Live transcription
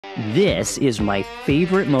This is my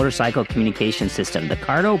favorite motorcycle communication system, the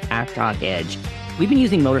Cardo Talk Edge. We've been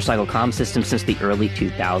using motorcycle comm systems since the early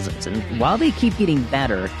 2000s, and while they keep getting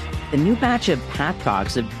better, the new batch of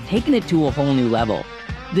Talks have taken it to a whole new level.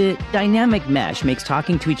 The dynamic mesh makes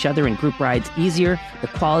talking to each other in group rides easier, the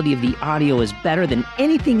quality of the audio is better than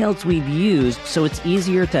anything else we've used, so it's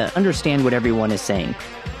easier to understand what everyone is saying.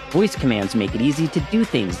 Voice commands make it easy to do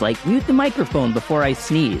things like mute the microphone before I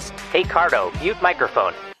sneeze. Hey Cardo, mute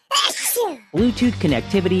microphone. Bluetooth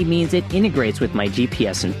connectivity means it integrates with my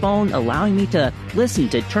GPS and phone, allowing me to listen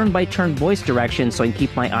to turn-by-turn voice directions so I can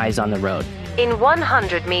keep my eyes on the road. In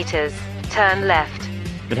 100 meters, turn left.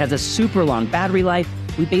 It has a super long battery life.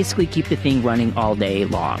 We basically keep the thing running all day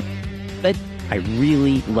long. But I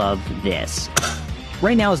really love this.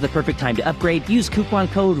 Right now is the perfect time to upgrade. Use coupon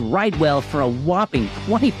code RIDEWELL for a whopping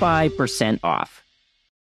 25% off.